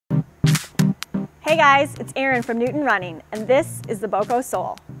Hey guys, it's Erin from Newton Running, and this is the BOCO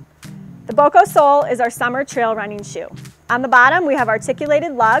Sol. The BOCO Sol is our summer trail running shoe. On the bottom, we have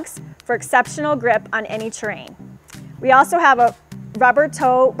articulated lugs for exceptional grip on any terrain. We also have a rubber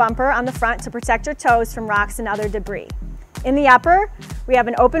toe bumper on the front to protect your toes from rocks and other debris. In the upper, we have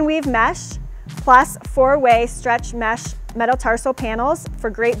an open weave mesh plus 4-way stretch mesh metatarsal panels for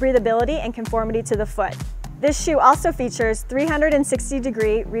great breathability and conformity to the foot. This shoe also features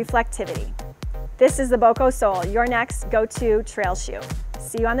 360-degree reflectivity. This is the BOCO Sol, your next go-to trail shoe.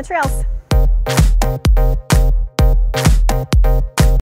 See you on the trails.